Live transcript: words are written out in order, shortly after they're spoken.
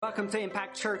Welcome to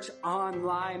Impact Church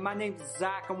Online. My name is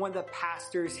Zach. I'm one of the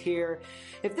pastors here.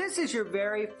 If this is your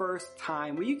very first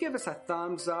time, will you give us a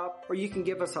thumbs up or you can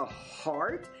give us a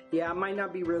heart? Yeah, I might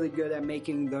not be really good at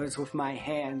making those with my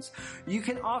hands. You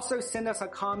can also send us a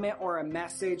comment or a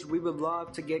message. We would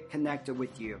love to get connected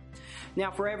with you. Now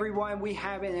for everyone, we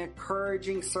have an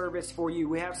encouraging service for you.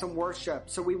 We have some worship.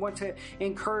 So we want to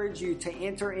encourage you to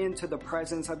enter into the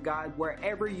presence of God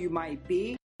wherever you might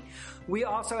be. We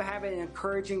also have an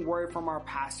encouraging word from our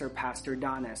pastor, Pastor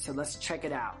Donna. So let's check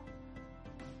it out.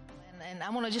 And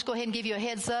I want to just go ahead and give you a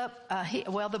heads up.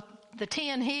 The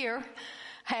 10 here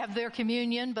have their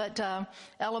communion,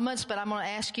 elements. But I'm going to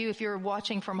ask you, if you're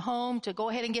watching from home, to go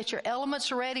ahead and get your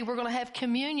elements ready. We're going to have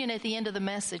communion at the end of the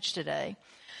message today.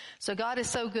 So God is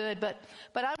so good, but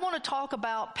I want to talk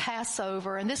about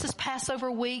Passover, and this is Passover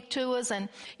week to us, and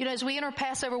as we enter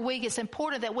Passover week, it's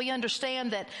important that we understand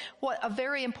that what a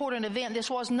very important event this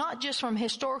was, not just from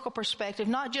historical perspective,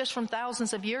 not just from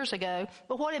thousands of years ago,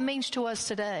 but what it means to us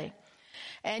today.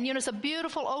 And it's a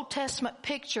beautiful Old Testament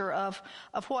picture of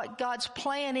what God's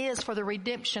plan is for the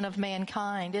redemption of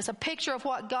mankind. It's a picture of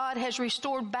what God has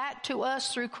restored back to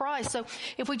us through Christ. So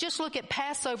if we just look at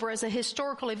Passover as a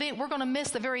historical event, we're going to miss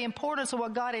the very importance of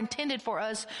what God intended for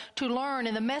us to learn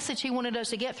and the message He wanted us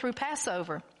to get through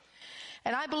Passover.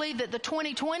 And I believe that the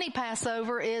 2020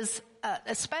 Passover is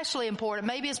especially important.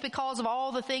 Maybe it's because of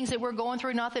all the things that we're going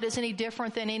through. Not that it's any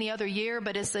different than any other year,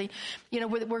 but it's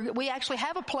we actually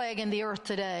have a plague in the earth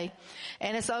today,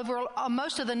 and it's over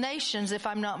most of the nations, if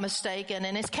I'm not mistaken,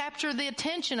 and it's captured the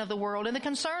attention of the world and the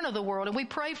concern of the world, and we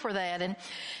pray for that.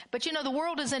 But the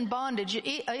world is in bondage.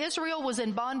 Israel was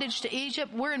in bondage to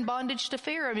Egypt. We're in bondage to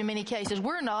fear in many cases.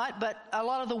 We're not, but a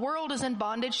lot of the world is in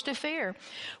bondage to fear.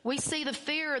 We see the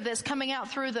fear that's coming out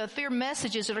through the fear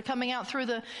messages that are coming out through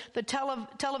the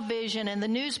television and the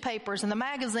newspapers and the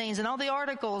magazines and all the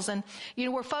articles, and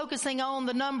we're focusing on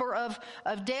the number of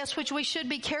deaths, which we should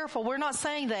be careful. We're not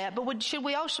saying that, but should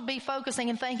we also be focusing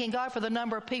and thanking God for the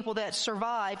number of people that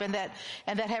survive and that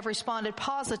have responded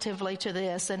positively to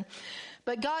this.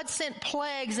 But God sent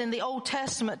plagues in the Old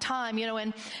Testament time,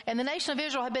 and the nation of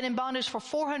Israel had been in bondage for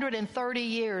 430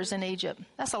 years in Egypt.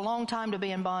 That's a long time to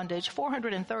be in bondage,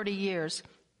 430 years.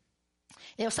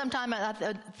 Sometime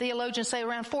theologians say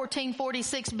around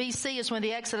 1446 BC is when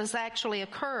the Exodus actually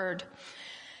occurred.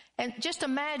 And just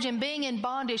imagine being in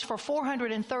bondage for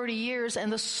 430 years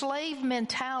and the slave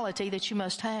mentality that you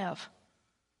must have.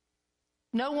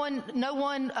 No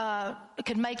one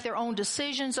could make their own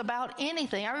decisions about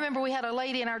anything. I remember we had a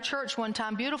lady in our church one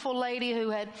time, beautiful lady who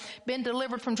had been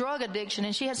delivered from drug addiction,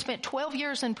 and she had spent 12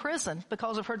 years in prison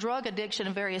because of her drug addiction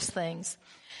and various things.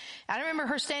 I remember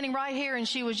her standing right here and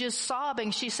she was just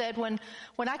sobbing. She said, when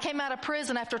I came out of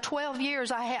prison after 12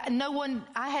 years, I had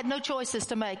no choices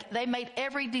to make. They made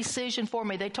every decision for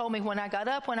me. They told me when I got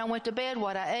up, when I went to bed,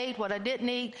 what I ate, what I didn't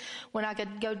eat, when I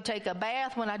could go take a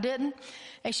bath, when I didn't.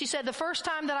 And she said the first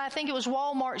time that I think it was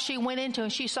Walmart she went into,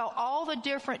 and she saw all the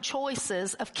different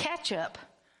choices of ketchup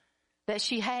that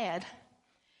she had.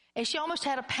 And she almost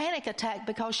had a panic attack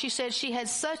because she said she had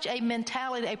such a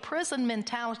mentality, a prison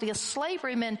mentality, a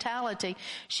slavery mentality.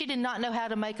 She did not know how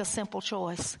to make a simple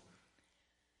choice.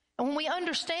 And when we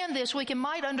understand this, we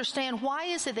might understand why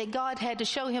is it that God had to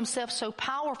show Himself so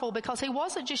powerful, because He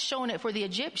wasn't just showing it for the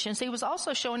Egyptians, He was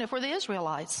also showing it for the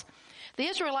Israelites. The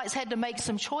Israelites had to make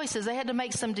some choices. They had to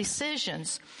make some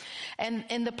decisions.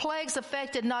 And the plagues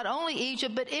affected not only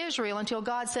Egypt, but Israel until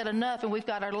God said enough, and we've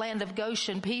got our land of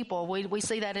Goshen people. We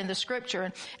see that in the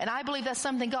scripture. And I believe that's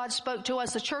something God spoke to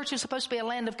us. The church is supposed to be a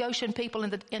land of Goshen people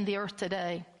in the earth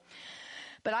today.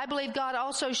 But I believe God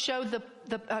also showed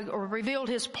or revealed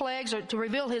His plagues, or to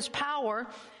reveal His power,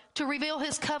 to reveal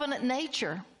His covenant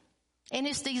nature and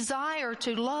His desire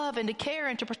to love and to care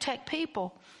and to protect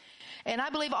people. And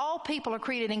I believe all people are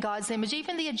created in God's image.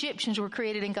 Even the Egyptians were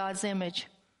created in God's image.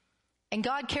 And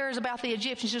God cares about the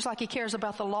Egyptians just like He cares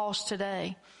about the lost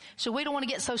today. So we don't want to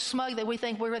get so smug that we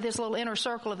think we're this little inner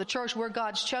circle of the church. We're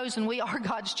God's chosen. We are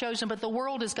God's chosen, but the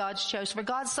world is God's chosen. For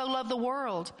God so loved the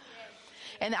world.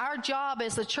 And our job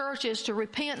as the church is to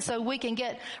repent so we can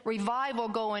get revival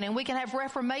going and we can have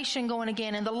reformation going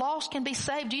again, and the lost can be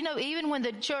saved. Do you know, even when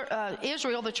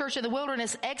Israel, the church in the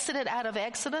wilderness, exited out of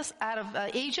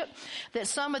Egypt, that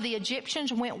some of the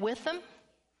Egyptians went with them?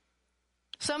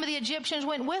 Some of the Egyptians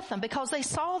went with them because they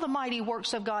saw the mighty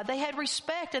works of God. They had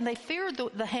respect and they feared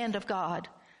the hand of God.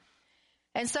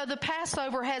 And so the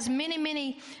Passover has many,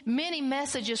 many, many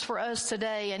messages for us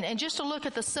today. And just to look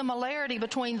at the similarity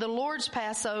between the Lord's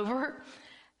Passover,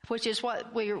 which is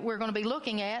what we're going to be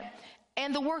looking at,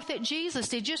 and the work that Jesus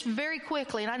did, just very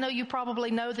quickly. And I know you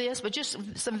probably know this, but just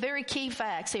some very key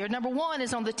facts here. Number one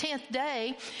is on the 10th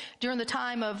day, during the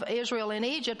time of Israel in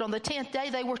Egypt, on the 10th day,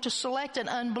 they were to select an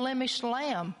unblemished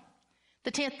lamb,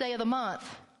 the 10th day of the month.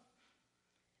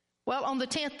 Well, on the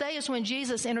 10th day is when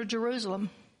Jesus entered Jerusalem.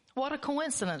 What a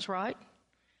coincidence, right?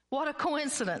 What a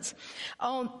coincidence.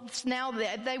 Now,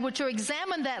 they were to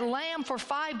examine that lamb for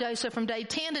 5 days. So from day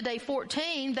 10 to day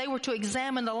 14, they were to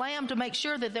examine the lamb to make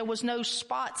sure that there was no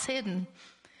spots hidden.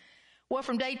 Well,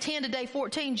 from day 10 to day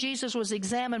 14, Jesus was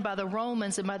examined by the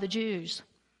Romans and by the Jews.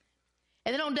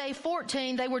 And then on day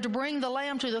 14, they were to bring the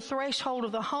lamb to the threshold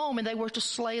of the home, and they were to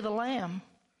slay the lamb.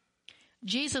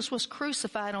 Jesus was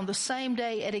crucified on the same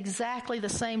day at exactly the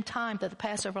same time that the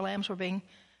Passover lambs were being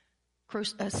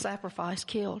sacrificed,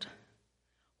 killed.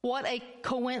 What a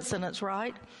coincidence,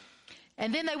 right?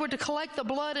 And then they were to collect the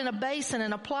blood in a basin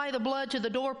and apply the blood to the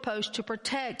doorpost to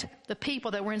protect the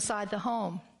people that were inside the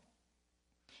home.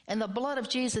 And the blood of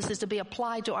Jesus is to be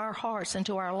applied to our hearts and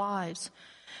to our lives,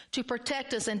 to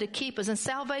protect us and to keep us. And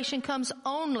salvation comes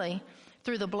only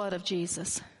through the blood of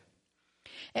Jesus.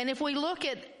 And if we look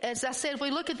at, as I said, if we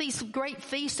look at these great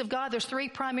feasts of God, there's 3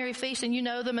 primary feasts, and you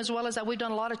know them as well as we've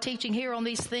done a lot of teaching here on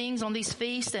these things, on these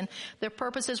feasts and their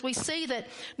purposes. We see that,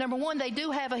 number one, they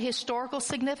do have a historical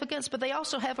significance, but they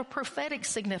also have a prophetic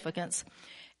significance.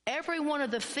 Every one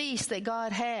of the feasts that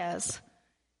God has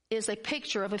is a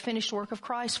picture of a finished work of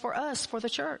Christ for us, for the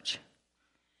church.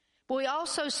 But we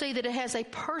also see that it has a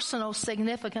personal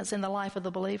significance in the life of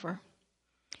the believer.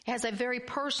 It has a very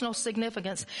personal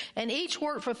significance. And each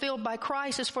work fulfilled by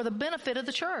Christ is for the benefit of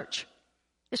the church.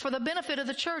 It's for the benefit of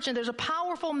the church. And there's a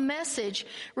powerful message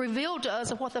revealed to us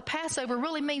of what the Passover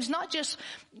really means, not just,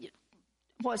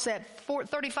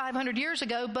 3,500 years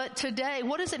ago, but today.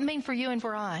 What does it mean for you and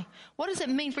for I? What does it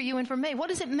mean for you and for me? What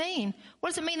does it mean? What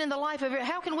does it mean in the life of it?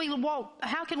 How can we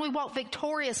walk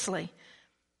victoriously?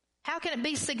 How can it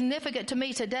be significant to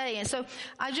me today? And so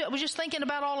I was just thinking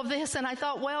about all of this, and I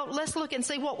thought, well, let's look and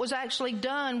see what was actually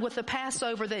done with the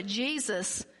Passover that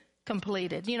Jesus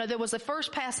completed. You know, there was the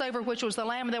first Passover, which was the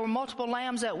lamb. There were multiple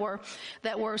lambs that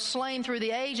were slain through the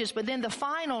ages, but then the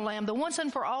final lamb, the once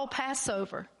and for all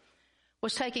Passover,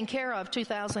 was taken care of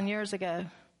 2,000 years ago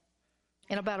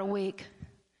in about a week.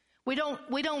 We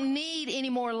don't need any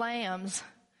more lambs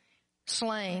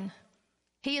slain.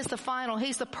 He is the final,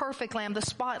 he's the perfect lamb, the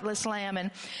spotless lamb. And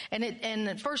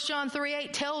 1 John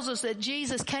 3:8 tells us that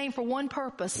Jesus came for one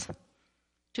purpose,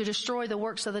 to destroy the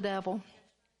works of the devil.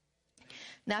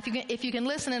 Now, if you can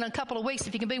listen in a couple of weeks,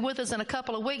 if you can be with us in a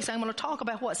couple of weeks, I'm going to talk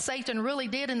about what Satan really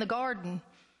did in the garden.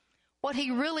 What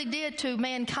he really did to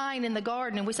mankind in the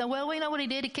garden. And we say, well, we know what he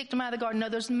did. He kicked him out of the garden. No,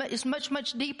 it's much,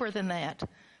 much deeper than that.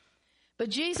 But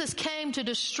Jesus came to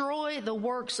destroy the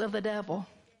works of the devil.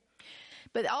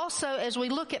 But also, as we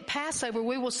look at Passover,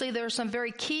 we will see there are some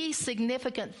very key,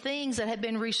 significant things that have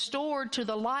been restored to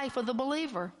the life of the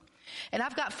believer. And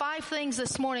I've got 5 things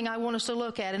this morning I want us to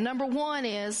look at. And number 1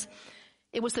 is,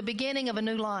 it was the beginning of a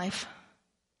new life.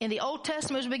 In the Old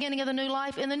Testament, it was the beginning of the new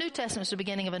life. In the New Testament, it's the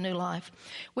beginning of a new life.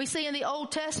 We see in the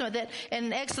Old Testament that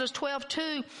in Exodus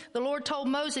 12:2, the Lord told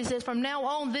Moses, he says, from now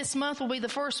on, this month will be the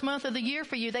first month of the year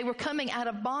for you. They were coming out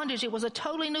of bondage. It was a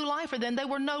totally new life for them. They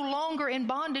were no longer in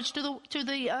bondage to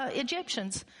the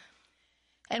Egyptians.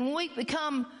 And when we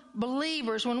become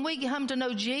believers, when we come to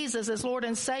know Jesus as Lord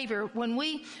and Savior, when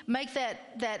we make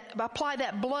apply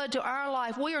that blood to our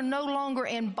life, we are no longer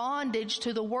in bondage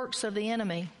to the works of the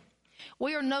enemy.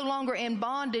 We are no longer in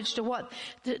bondage to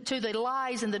the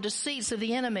lies and the deceits of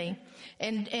the enemy.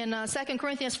 And in 2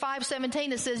 Corinthians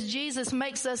 5:17, it says Jesus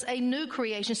makes us a new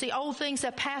creation. See, old things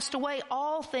have passed away.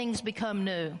 All things become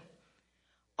new.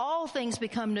 All things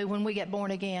become new when we get born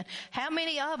again. How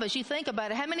many of us, you think about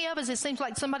it, how many of us it seems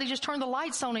like somebody just turned the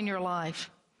lights on in your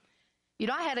life? You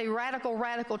know, I had a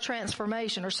radical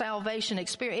transformation or salvation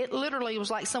experience. It literally was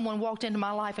like someone walked into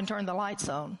my life and turned the lights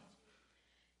on.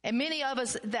 And many of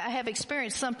us that have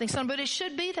experienced something, but it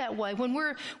should be that way. When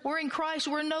we're in Christ,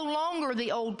 we're no longer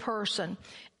the old person.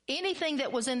 Anything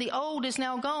that was in the old is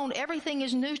now gone. Everything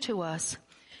is new to us.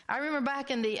 I remember back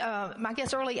in the,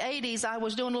 early 80s, I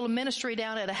was doing a little ministry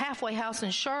down at a halfway house in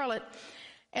Charlotte.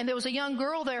 And there was a young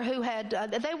girl there who had,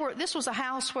 this was a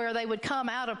house where they would come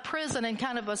out of prison and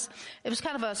it was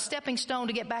kind of a stepping stone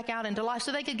to get back out into life.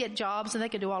 So they could get jobs and they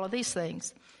could do all of these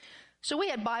things. So we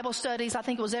had Bible studies, I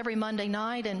think it was every Monday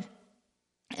night, and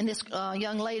this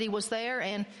young lady was there.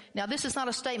 And now this is not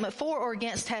a statement for or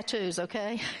against tattoos,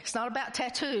 okay? It's not about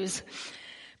tattoos.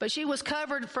 But she was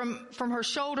covered from her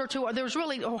shoulder to her. There was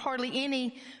really hardly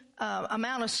any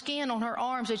amount of skin on her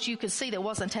arms that you could see that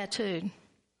wasn't tattooed.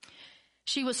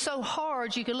 She was so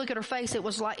hard, you could look at her face, it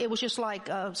was just like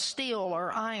steel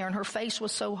or iron. Her face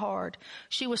was so hard.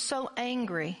 She was so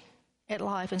angry at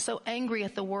life and so angry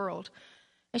at the world.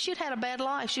 And she'd had a bad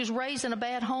life. She was raised in a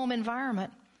bad home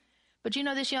environment. But you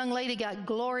know, this young lady got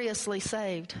gloriously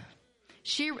saved.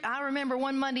 I remember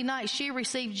one Monday night, she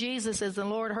received Jesus as her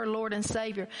Lord and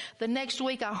Savior. The next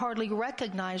week, I hardly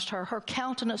recognized her. Her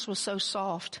countenance was so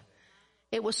soft.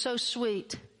 It was so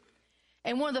sweet.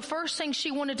 And one of the first things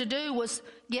she wanted to do was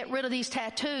get rid of these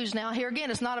tattoos. Now, here again,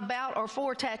 it's not about or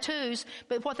for tattoos,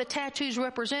 but what the tattoos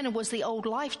represented was the old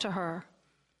life to her.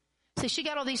 See, she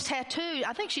got all these tattoos.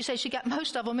 I think she said she got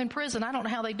most of them in prison. I don't know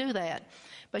how they do that.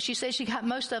 But she said she got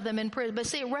most of them in prison. But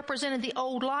see, it represented the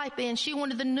old life, and she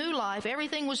wanted the new life.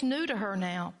 Everything was new to her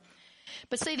now.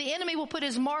 But see, the enemy will put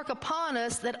his mark upon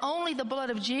us that only the blood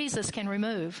of Jesus can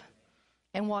remove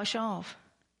and wash off.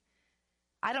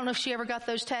 I don't know if she ever got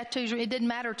those tattoos. It didn't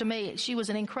matter to me. She was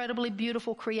an incredibly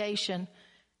beautiful creation.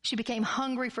 She became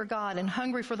hungry for God and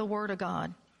hungry for the Word of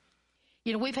God.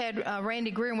 You know, we've had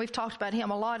Randy Greer, and we've talked about him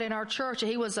a lot in our church.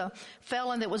 He was a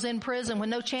felon that was in prison with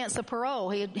no chance of parole.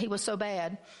 He was so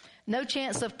bad. No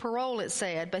chance of parole, it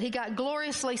said. But he got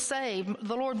gloriously saved.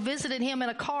 The Lord visited him in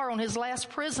a car on his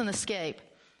last prison escape.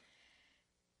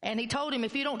 And he told him,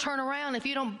 if you don't turn around, if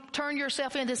you don't turn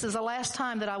yourself in, this is the last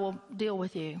time that I will deal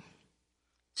with you.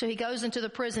 So he goes into the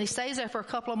prison. He stays there for a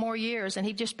couple of more years, and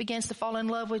he just begins to fall in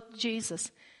love with Jesus.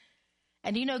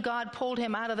 And you know, God pulled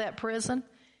him out of that prison.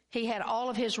 He had all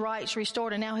of his rights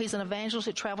restored, and now he's an evangelist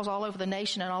that travels all over the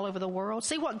nation and all over the world.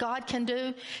 See what God can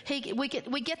do? We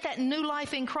get that new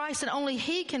life in Christ, and only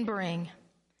He can bring.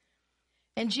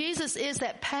 And Jesus is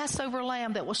that Passover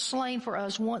lamb that was slain for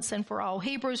us once and for all.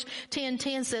 Hebrews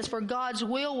 10:10 says, for God's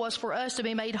will was for us to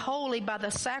be made holy by the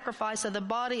sacrifice of the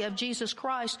body of Jesus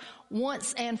Christ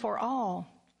once and for all.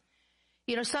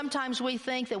 You know, sometimes we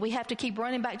think that we have to keep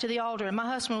running back to the altar. And my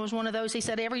husband was one of those. He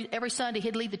said every Sunday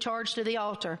he'd lead the charge to the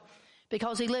altar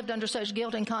because he lived under such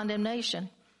guilt and condemnation.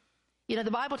 You know,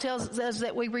 the Bible tells us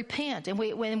that we repent, and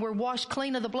when we're washed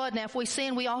clean of the blood. Now, if we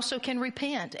sin, we also can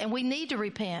repent, and we need to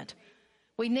repent.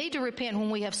 We need to repent when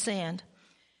we have sinned.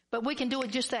 But we can do it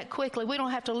just that quickly. We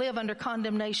don't have to live under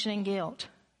condemnation and guilt,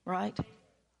 right?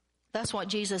 That's what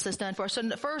Jesus has done for us. So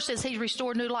the first is He's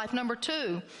restored new life. Number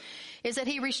 2 is that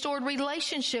He restored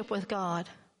relationship with God.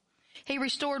 He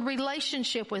restored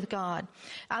relationship with God.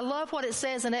 I love what it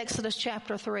says in Exodus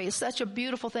chapter 3. It's such a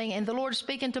beautiful thing. And the Lord is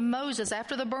speaking to Moses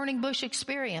after the burning bush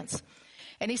experience.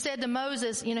 And He said to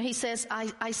Moses, you know, He says,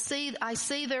 I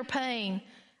see their pain.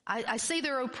 I see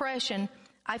their oppression.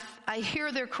 I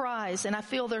hear their cries, and I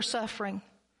feel their suffering.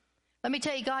 Let me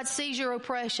tell you, God sees your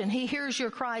oppression. He hears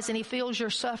your cries, and He feels your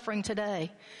suffering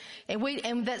today.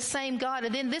 And that same God,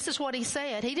 and then this is what He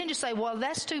said. He didn't just say, well,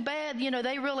 that's too bad. You know,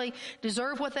 they really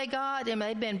deserve what they got. And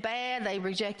they've been bad. They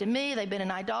rejected me. They've been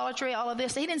in idolatry, all of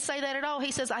this. He didn't say that at all.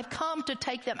 He says, I've come to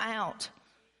take them out.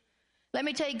 Let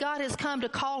me tell you, God has come to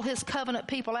call His covenant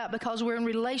people out because we're in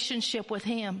relationship with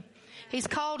Him. He's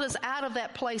called us out of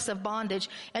that place of bondage.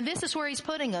 And this is where He's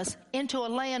putting us, into a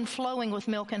land flowing with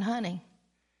milk and honey.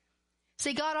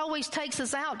 See, God always takes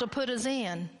us out to put us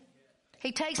in.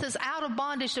 He takes us out of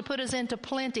bondage to put us into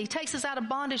plenty. He takes us out of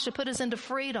bondage to put us into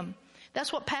freedom.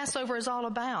 That's what Passover is all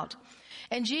about.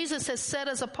 And Jesus has set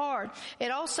us apart.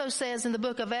 It also says in the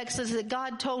book of Exodus that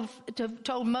God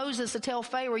told Moses to tell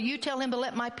Pharaoh, you tell him to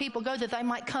let my people go that they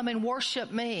might come and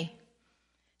worship me.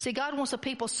 See, God wants a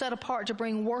people set apart to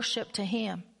bring worship to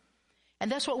Him.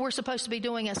 And that's what we're supposed to be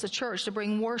doing as a church, to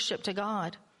bring worship to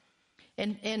God.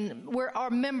 And we're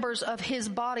members of His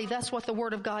body. That's what the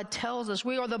Word of God tells us.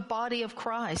 We are the body of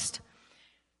Christ.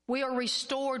 We are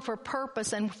restored for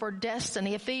purpose and for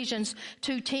destiny. Ephesians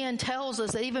 2:10 tells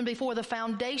us that even before the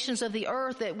foundations of the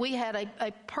earth that we had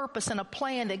a purpose and a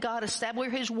plan that God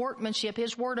established. We're His workmanship,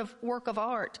 His work of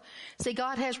art. See,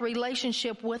 God has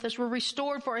relationship with us. We're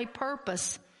restored for a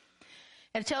purpose.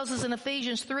 And it tells us in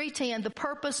Ephesians 3:10, the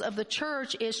purpose of the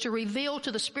church is to reveal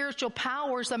to the spiritual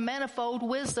powers the manifold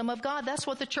wisdom of God. That's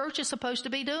what the church is supposed to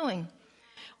be doing.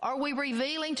 Are we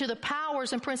revealing to the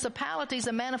powers and principalities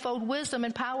the manifold wisdom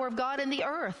and power of God in the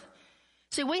earth?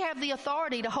 See, we have the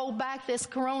authority to hold back this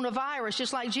coronavirus,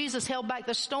 just like Jesus held back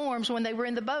the storms when they were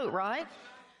in the boat, right?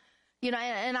 You know,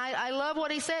 and I love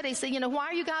what He said. He said, you know, why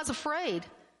are you guys afraid?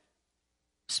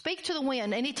 Speak to the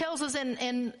wind. And He tells us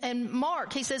in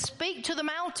Mark, He says, speak to the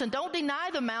mountain. Don't deny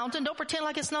the mountain. Don't pretend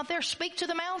like it's not there. Speak to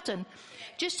the mountain.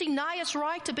 Just deny its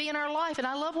right to be in our life. And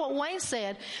I love what Wayne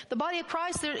said. The body of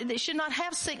Christ, they should not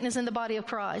have sickness in the body of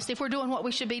Christ if we're doing what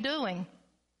we should be doing.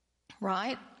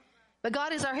 Right? But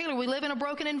God is our healer. We live in a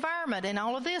broken environment and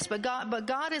all of this, but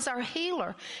God is our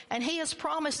healer. And He has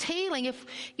promised healing. If,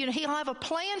 He'll have a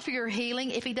plan for your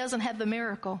healing if He doesn't have the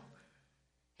miracle.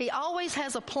 He always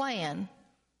has a plan.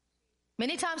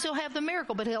 Many times He'll have the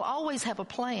miracle, but He'll always have a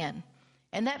plan.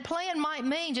 And that plan might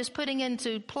mean just putting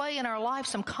into play in our life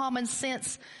some common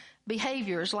sense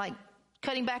behaviors like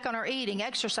cutting back on our eating,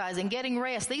 exercising, getting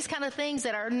rest, these kind of things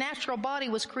that our natural body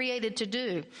was created to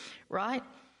do, right?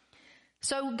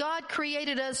 So God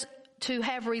created us to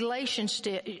have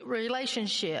relationship.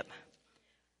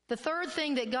 The third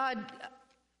thing that God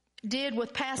did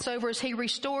with Passover is He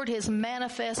restored His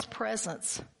manifest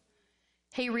presence.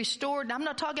 He restored, I'm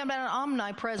not talking about an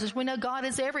omnipresence. We know God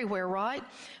is everywhere, right?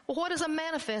 Well, what is a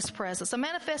manifest presence? A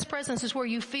manifest presence is where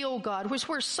you feel God, it's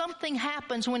where something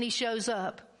happens when He shows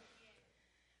up.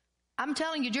 I'm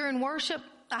telling you, during worship,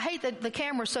 I hate that the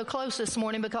camera's so close this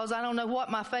morning because I don't know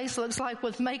what my face looks like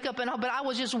with makeup and all, but I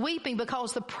was just weeping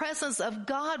because the presence of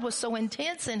God was so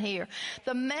intense in here.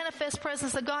 The manifest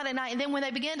presence of God. And then when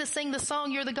they began to sing the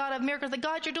song, You're the God of Miracles,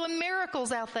 God, you're doing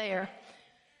miracles out there.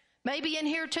 Maybe in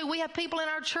here too, we have people in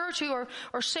our church who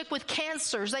are sick with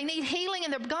cancers. They need healing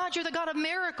and God, you're the God of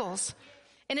miracles.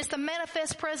 And it's the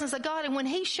manifest presence of God. And when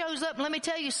He shows up, let me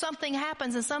tell you, something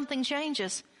happens and something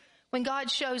changes when God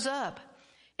shows up.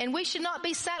 And we should not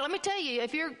be sad. Let me tell you,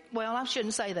 I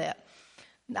shouldn't say that.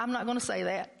 I'm not going to say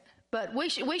that. But we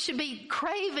should be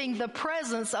craving the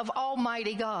presence of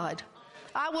Almighty God.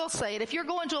 I will say it. If you're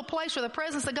going to a place where the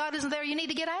presence of God isn't there, you need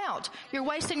to get out. You're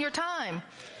wasting your time.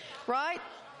 Right?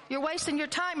 You're wasting your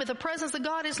time if the presence of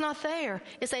God is not there.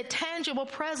 It's a tangible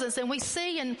presence. And we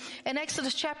see in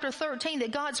Exodus chapter 13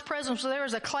 that God's presence was there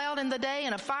as a cloud in the day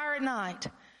and a fire at night.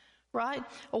 Right?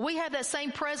 Well, we have that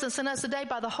same presence in us today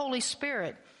by the Holy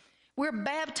Spirit. We're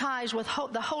baptized with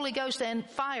the Holy Ghost and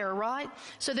fire, right?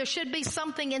 So there should be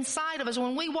something inside of us.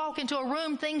 When we walk into a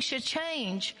room, things should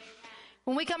change.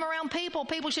 When we come around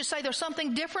people should say, there's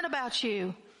something different about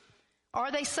you.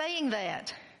 Are they saying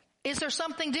that? Is there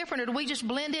something different, or do we just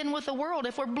blend in with the world?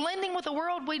 If we're blending with the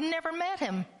world, we've never met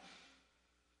Him.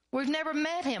 We've never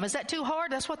met Him. Is that too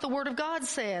hard? That's what the Word of God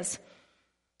says.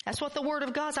 That's what the Word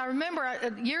of God says. I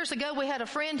remember years ago we had a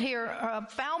friend here,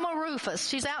 Falma Rufus.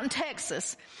 She's out in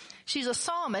Texas. She's a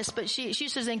psalmist, but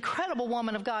she's an incredible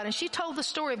woman of God. And she told the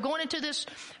story of going into this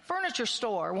furniture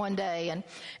store one day.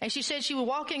 And she said she was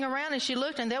walking around and she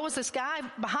looked and there was this guy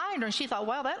behind her. And she thought,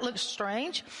 wow, that looks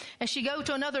strange. And she go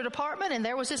to another department and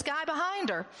there was this guy behind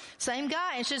her. Same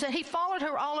guy. And she said he followed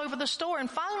her all over the store. And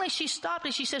finally she stopped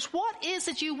and she says, what is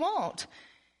it you want?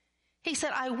 He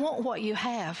said, I want what you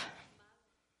have.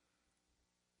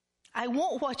 I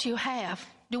want what you have.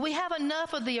 Do we have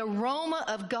enough of the aroma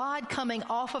of God coming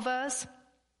off of us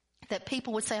that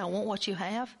people would say, I want what you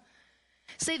have?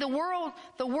 See, the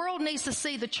world needs to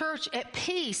see the church at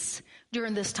peace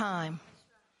during this time.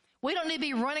 We don't need to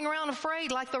be running around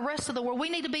afraid like the rest of the world. We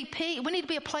need to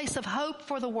be a place of hope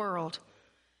for the world.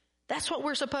 That's what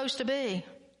we're supposed to be.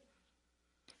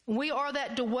 We are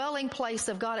that dwelling place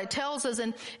of God. It tells us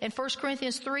in 1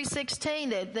 Corinthians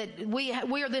 3:16 that we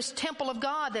are this temple of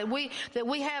God, that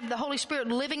we have the Holy Spirit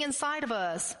living inside of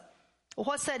us. Well,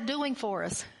 what's that doing for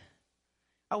us?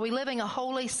 Are we living a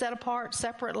holy, set apart,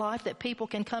 separate life that people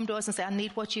can come to us and say, I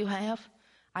need what you have.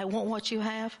 I want what you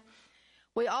have.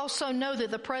 We also know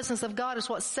that the presence of God is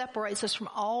what separates us from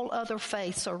all other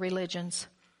faiths or religions.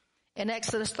 In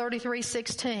Exodus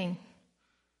 33:16,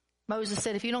 Moses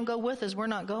said, if you don't go with us, we're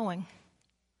not going.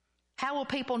 How will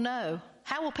people know?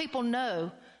 How will people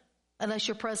know unless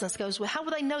your presence goes with? How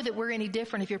will they know that we're any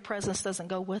different if your presence doesn't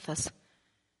go with us?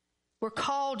 We're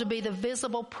called to be the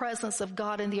visible presence of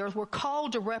God in the earth. We're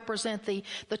called to represent the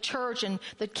church and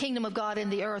the kingdom of God in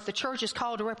the earth. The church is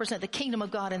called to represent the kingdom of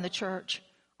God in the church.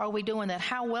 Are we doing that?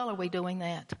 How well are we doing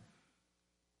that?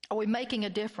 Are we making a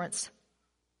difference?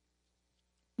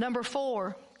 Number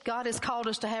 4, God has called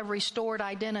us to have restored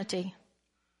identity.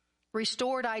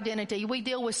 Restored identity. We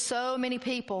deal with so many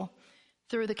people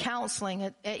through the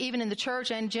counseling, even in the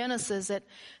church and Genesis, that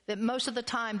most of the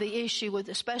time the issue with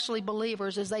especially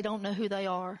believers is they don't know who they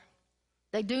are.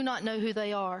 They do not know who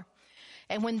they are.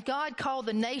 And when God called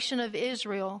the nation of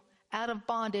Israel out of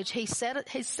bondage, He set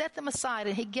them aside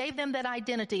and He gave them that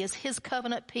identity as His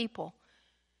covenant people.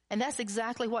 And that's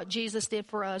exactly what Jesus did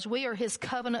for us. We are His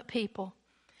covenant people.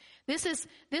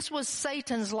 This was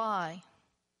Satan's lie,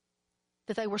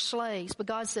 that they were slaves, but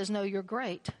God says, no, you're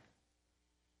great.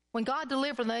 When God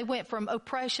delivered them, they went from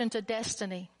oppression to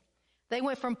destiny. They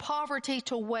went from poverty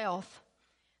to wealth.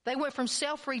 They went from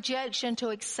self-rejection to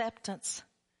acceptance.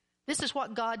 This is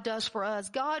what God does for us.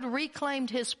 God reclaimed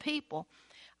His people.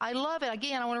 I love it.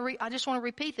 Again, I just want to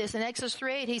repeat this. In Exodus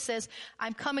 3:8, he says,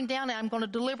 I'm coming down and I'm going to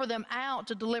deliver them out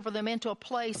to deliver them into a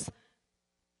place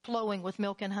flowing with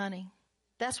milk and honey.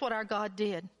 That's what our God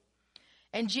did.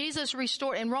 And Jesus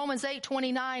restored. In Romans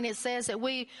 8:29, it says that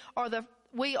we are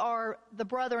the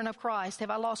brethren of Christ. Have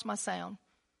I lost my sound?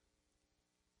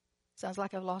 Sounds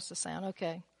like I've lost the sound.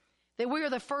 Okay. That we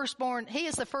are the firstborn. He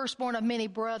is the firstborn of many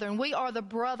brethren. We are the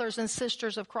brothers and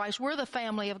sisters of Christ. We're the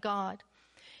family of God.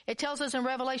 It tells us in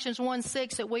Revelations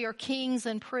 1:6 that we are kings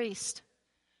and priests.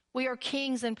 We are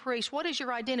kings and priests. What is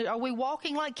your identity? Are we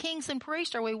walking like kings and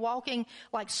priests? Or are we walking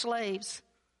like slaves?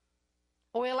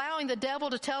 Are we allowing the devil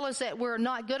to tell us that we're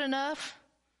not good enough?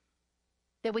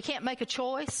 That we can't make a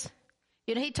choice?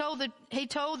 You know, he told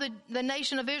the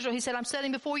nation of Israel, he said, I'm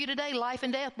setting before you today life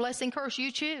and death, blessing, curse,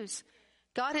 you choose.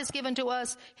 God has given to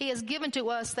us, he has given to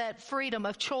us that freedom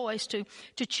of choice to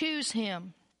choose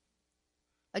him.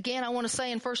 Again, I want to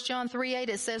say in 1 John 3:8,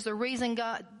 it says the reason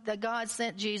that God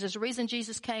sent Jesus, the reason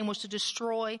Jesus came was to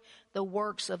destroy the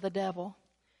works of the devil.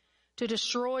 To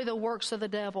destroy the works of the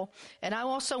devil. And I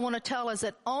also want to tell us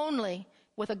that only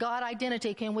with a God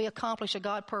identity can we accomplish a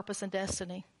God purpose and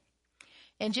destiny.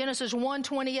 In Genesis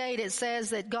 1:28, it says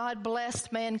that God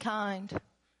blessed mankind.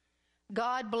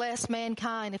 God blessed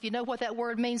mankind. If you know what that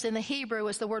word means in the Hebrew,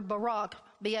 it's the word barak,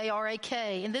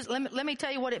 B-A-R-A-K. And this, let me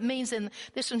tell you what it means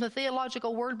this is the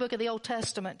theological word book of the Old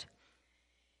Testament.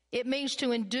 It means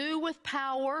to endue with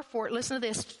power listen to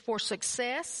this, for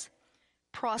success,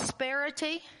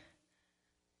 prosperity,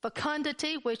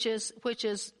 fecundity, which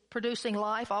is producing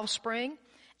life, offspring,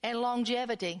 and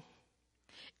longevity.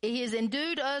 He has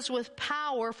endued us with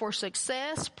power for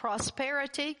success,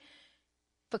 prosperity,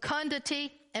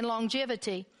 fecundity, and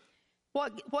longevity.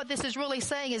 What this is really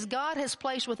saying is God has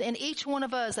placed within each one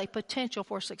of us a potential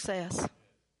for success.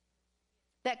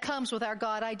 That comes with our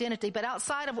God identity. But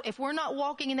if we're not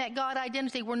walking in that God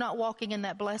identity, we're not walking in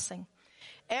that blessing.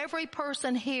 Every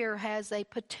person here has a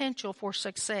potential for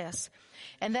success.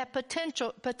 And that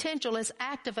potential is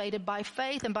activated by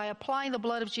faith and by applying the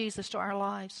blood of Jesus to our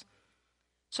lives.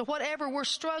 So whatever we're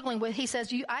struggling with, he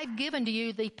says, I've given to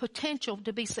you the potential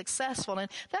to be successful.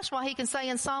 And that's why he can say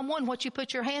in Psalm 1, what you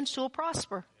put your hands to will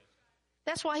prosper.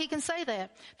 That's why he can say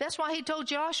that. That's why he told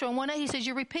Joshua in 1:8, he says,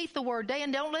 you repeat the word day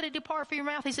and don't let it depart from your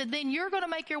mouth. He said, then you're going to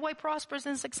make your way prosperous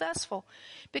and successful.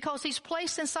 Because he's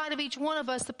placed inside of each one of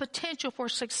us the potential for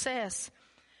success.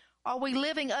 Are we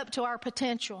living up to our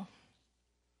potential?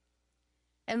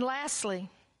 And lastly,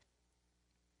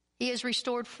 he has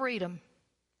restored freedom.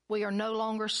 We are no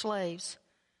longer slaves.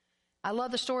 I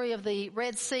love the story of the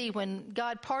Red Sea when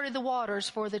God parted the waters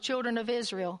for the children of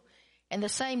Israel. And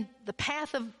the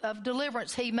path of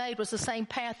deliverance he made was the same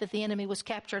path that the enemy was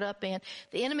captured up in.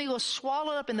 The enemy was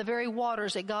swallowed up in the very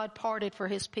waters that God parted for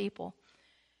his people.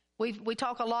 We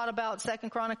talk a lot about 2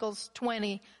 Chronicles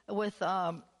 20 with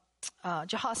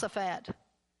Jehoshaphat.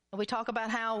 And we talk about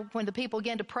how when the people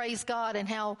began to praise God and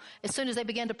how as soon as they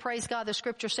began to praise God, the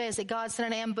scripture says that God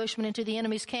sent an ambushment into the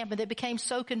enemy's camp and they became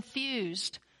so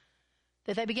confused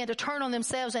that they began to turn on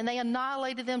themselves and they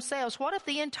annihilated themselves. What if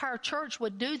the entire church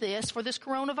would do this for this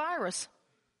coronavirus?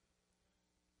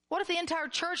 What if the entire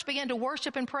church began to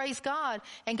worship and praise God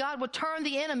and God would turn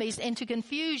the enemies into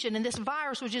confusion and this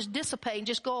virus would just dissipate and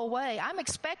just go away? I'm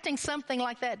expecting something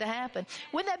like that to happen.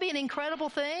 Wouldn't that be an incredible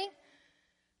thing?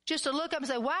 Just to look up and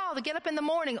say, wow, to get up in the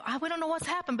morning, we don't know what's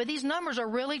happened, but these numbers are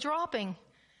really dropping.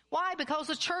 Why? Because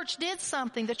the church did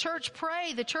something. The church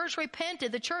prayed. The church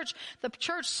repented. The church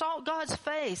sought God's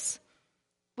face.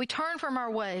 We turned from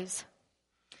our ways.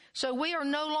 So we are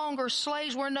no longer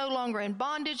slaves. We're no longer in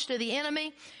bondage to the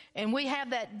enemy. And we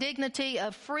have that dignity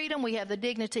of freedom. We have the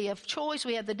dignity of choice.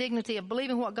 We have the dignity of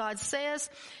believing what God says.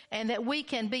 And that we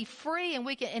can be free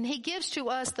and he gives to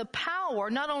us the power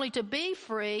not only to be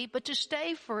free, but to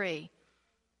stay free.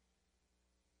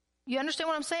 You understand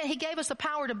what I'm saying? He gave us the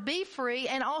power to be free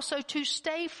and also to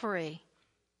stay free.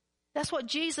 That's what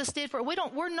Jesus did for us.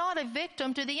 We're not a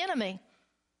victim to the enemy.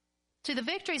 See, the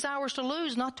victory is ours to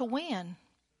lose, not to win.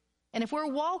 And if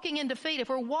we're walking in defeat, if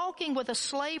we're walking with a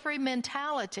slavery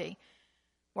mentality,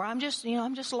 where I'm just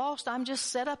lost, I'm just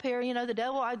set up here, the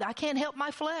devil, I can't help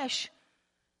my flesh.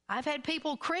 I've had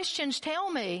Christians tell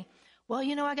me, well,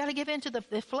 I got to give in to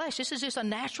the flesh. This is just a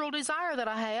natural desire that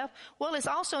I have. Well, it's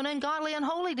also an ungodly,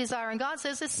 unholy desire. And God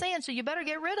says it's sin, so you better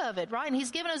get rid of it, right? And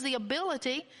he's given us the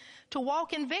ability to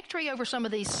walk in victory over some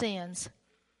of these sins.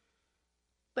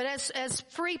 But as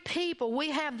free people,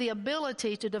 we have the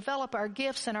ability to develop our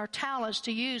gifts and our talents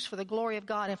to use for the glory of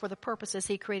God and for the purposes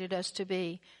he created us to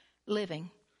be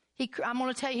living. I'm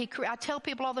going to tell you, I tell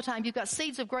people all the time, you've got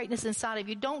seeds of greatness inside of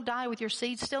you. Don't die with your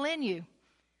seeds still in you.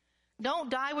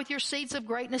 Don't die with your seeds of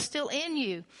greatness still in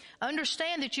you.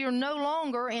 Understand that you're no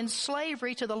longer in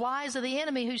slavery to the lies of the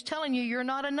enemy who's telling you you're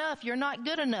not enough, you're not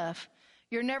good enough,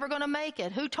 you're never going to make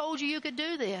it. Who told you could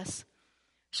do this?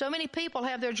 So many people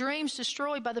have their dreams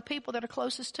destroyed by the people that are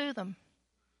closest to them.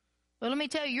 Well, let me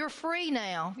tell you, you're free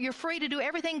now. You're free to do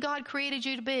everything God created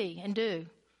you to be and do.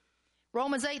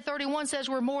 Romans 8:31 says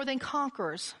we're more than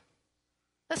conquerors.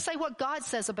 Let's say what God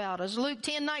says about us. Luke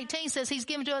 10:19 says he's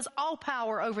given to us all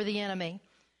power over the enemy.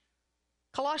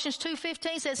 Colossians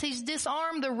 2:15 says he's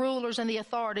disarmed the rulers and the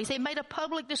authorities. He made a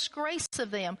public disgrace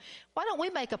of them. Why don't we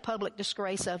make a public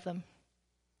disgrace of them?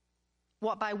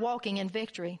 What, by walking in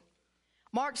victory.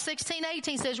 Mark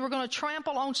 16:18 says we're going to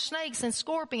trample on snakes and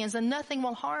scorpions and nothing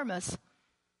will harm us.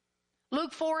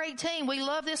 Luke 4:18, we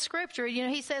love this scripture.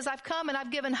 He says, I've come and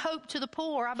I've given hope to the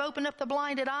poor. I've opened up the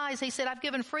blinded eyes. He said, I've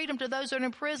given freedom to those that are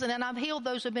in prison and I've healed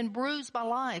those who have been bruised by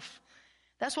life.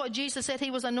 That's what Jesus said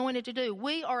he was anointed to do.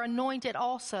 We are anointed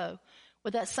also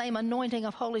with that same anointing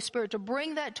of Holy Spirit to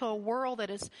bring that to a world that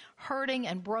is hurting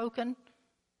and broken.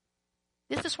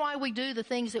 This is why we do the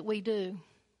things that we do.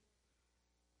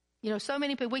 So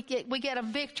many people, we get a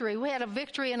victory. We had a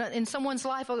victory in someone's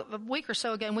life a week or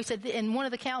so ago, and we said, and one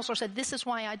of the counselors said, this is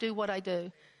why I do what I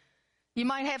do. You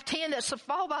might have 10 that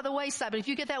fall by the wayside, but if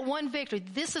you get that one victory,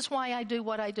 this is why I do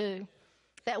what I do.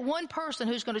 That one person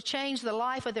who's going to change the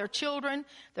life of their children,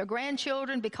 their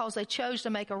grandchildren, because they chose to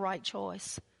make a right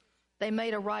choice. They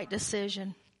made a right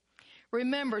decision.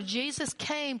 Remember, Jesus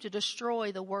came to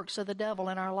destroy the works of the devil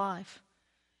in our life.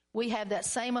 We have that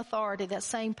same authority, that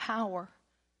same power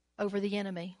over the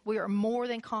enemy. We are more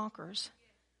than conquerors,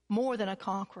 more than a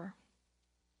conqueror.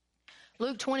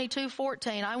 Luke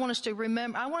 22:14. I want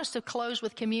us to close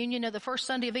with communion. The first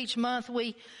Sunday of each month,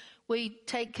 we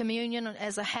take communion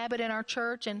as a habit in our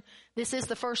church, and this is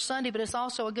the first Sunday, but it's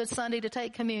also a good Sunday to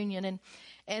take communion.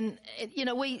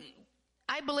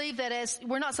 I believe that as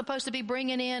we're not supposed to be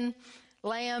bringing in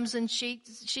lambs and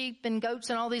sheep and goats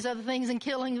and all these other things and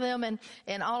killing them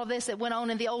and all of this that went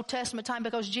on in the Old Testament time,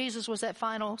 because Jesus was that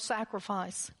final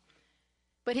sacrifice.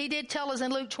 But he did tell us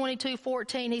in Luke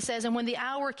 22:14, he says, and when the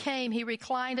hour came, he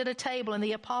reclined at a table and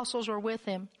the apostles were with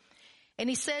him. And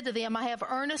he said to them, I have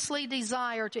earnestly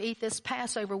desired to eat this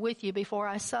Passover with you before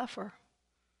I suffer.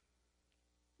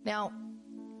 Now,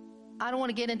 I don't want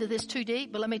to get into this too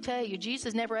deep, but let me tell you,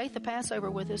 Jesus never ate the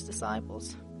Passover with his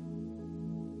disciples.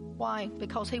 Why?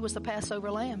 Because he was the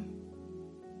Passover lamb.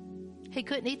 He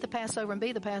couldn't eat the Passover and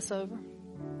be the Passover.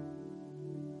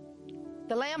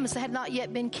 The lambs had not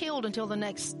yet been killed until the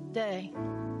next day.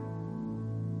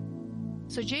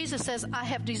 So Jesus says, I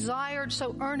have desired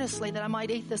so earnestly that I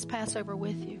might eat this Passover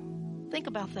with you. Think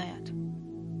about that.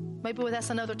 Maybe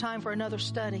that's another time for another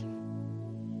study.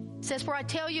 It says, for I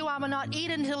tell you, I will not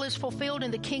eat until it is fulfilled in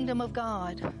the kingdom of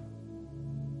God.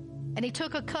 And he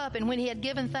took a cup, and when he had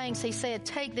given thanks, he said,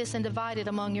 take this and divide it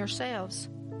among yourselves.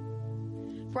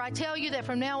 For I tell you that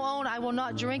from now on I will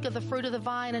not drink of the fruit of the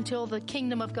vine until the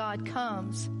kingdom of God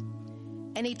comes.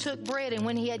 And he took bread, and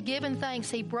when he had given thanks,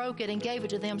 he broke it and gave it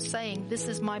to them, saying, this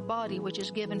is my body which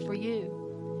is given for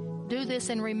you. Do this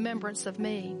in remembrance of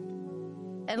me.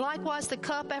 And likewise the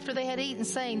cup after they had eaten,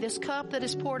 saying, this cup that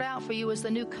is poured out for you is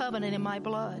the new covenant in my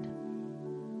blood.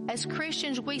 As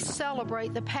Christians, we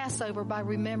celebrate the Passover by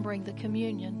remembering the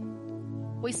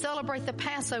communion. We celebrate the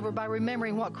Passover by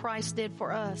remembering what Christ did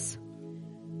for us.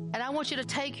 And I want you to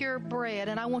take your bread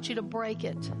and I want you to break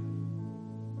it.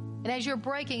 And as you're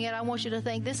breaking it, I want you to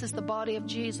think, this is the body of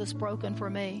Jesus broken for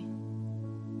me.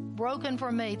 Broken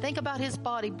for me. Think about his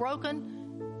body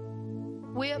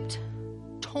broken, whipped,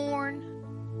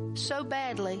 torn so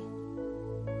badly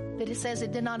that it says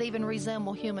it did not even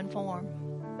resemble human form.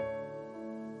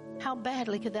 How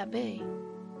badly could that be?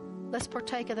 Let's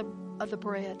partake of the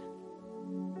bread.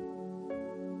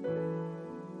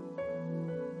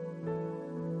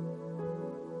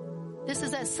 This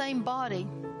is that same body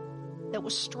that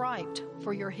was striped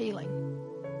for your healing.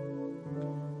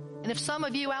 And if some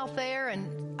of you out there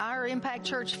and our Impact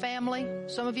Church family,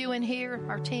 some of you in here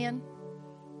are 10,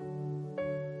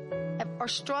 are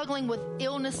struggling with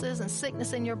illnesses and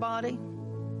sickness in your body,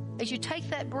 as you take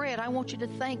that bread, I want you to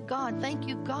thank God. Thank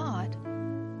you, God,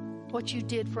 what you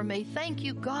did for me. Thank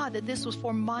you, God, that this was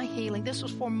for my healing. This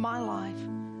was for my life.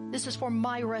 This is for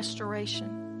my restoration.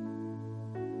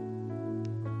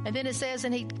 And then it says,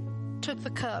 and he took the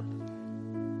cup.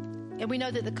 And we know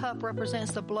that the cup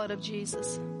represents the blood of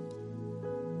Jesus.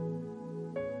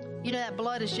 You know, that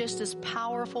blood is just as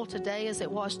powerful today as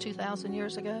it was 2,000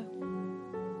 years ago.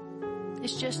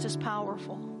 It's just as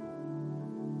powerful.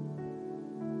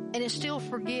 And it still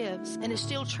forgives, and it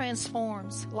still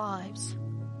transforms lives.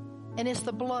 And it's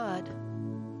the blood.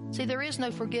 See, there is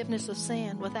no forgiveness of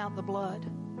sin without the blood.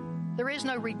 There is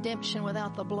no redemption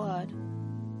without the blood.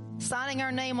 Signing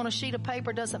our name on a sheet of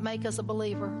paper doesn't make us a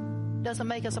believer. Doesn't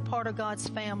make us a part of God's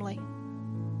family.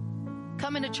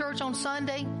 Coming to church on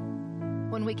Sunday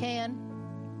when we can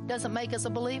doesn't make us a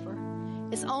believer.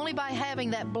 It's only by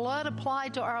having that blood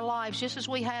applied to our lives, just as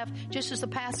the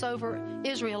Passover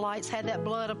Israelites had that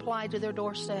blood applied to their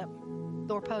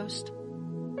doorpost.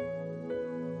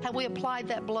 Have we applied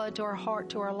that blood to our heart,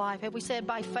 to our life? Have we said,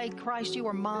 by faith, Christ, you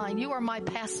are mine. You are my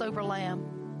Passover lamb.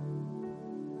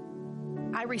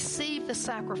 I receive the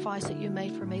sacrifice that you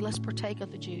made for me. Let's partake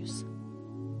of the juice.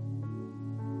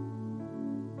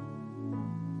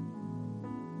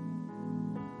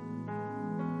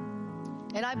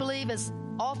 And I believe as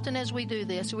often as we do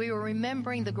this, we are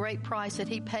remembering the great price that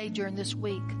he paid during this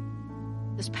week,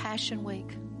 this Passion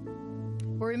Week.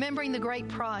 We're remembering the great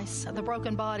price of the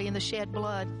broken body and the shed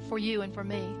blood for you and for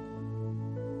me.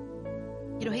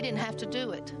 You know, he didn't have to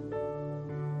do it,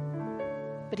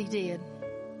 but he did.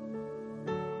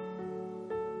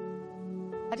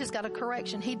 I just got a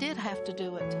correction. He did have to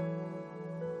do it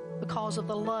because of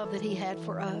the love that he had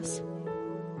for us.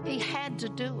 He had to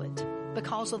do it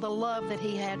because of the love that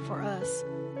he had for us.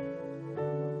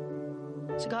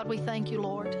 So God, we thank you,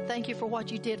 Lord. Thank you for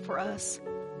what you did for us.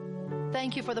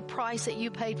 Thank you for the price that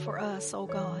you paid for us, oh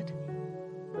God.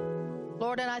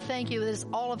 Lord, and I thank you as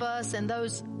all of us and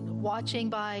those watching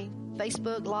by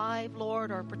Facebook Live,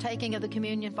 Lord, or partaking of the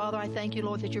communion, Father, I thank you,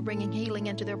 Lord, that you're bringing healing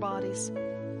into their bodies.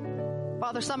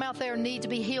 Father, some out there need to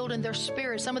be healed in their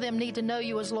spirit. Some of them need to know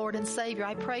you as Lord and Savior.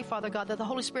 I pray, Father God, that the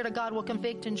Holy Spirit of God will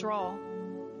convict and draw.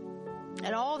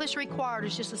 And all that's required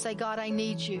is just to say, God, I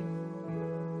need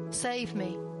you. Save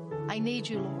me. I need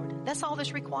you, Lord. That's all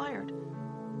that's required.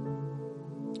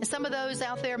 And some of those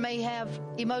out there may have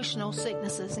emotional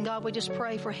sicknesses. And God, we just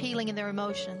pray for healing in their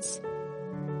emotions.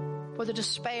 For the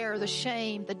despair, the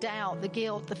shame, the doubt, the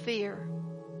guilt, the fear,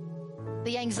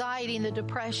 the anxiety and the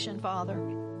depression, Father.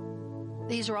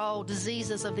 These are all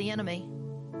diseases of the enemy.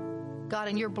 God,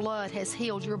 and your blood has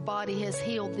healed, your body has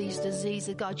healed these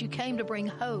diseases. God, you came to bring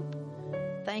hope.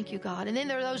 Thank you, God. And then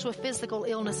there are those with physical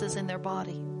illnesses in their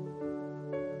body.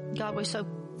 God, we so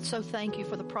thank you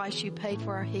for the price you paid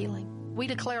for our healing. We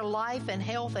declare life and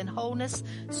health and wholeness,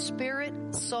 spirit,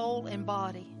 soul, and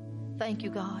body. Thank you,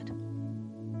 God.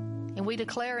 And we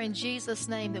declare in Jesus'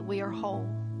 name that we are whole,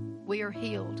 we are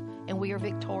healed, and we are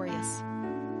victorious.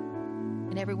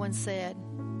 And everyone said,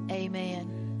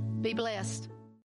 amen. Be blessed.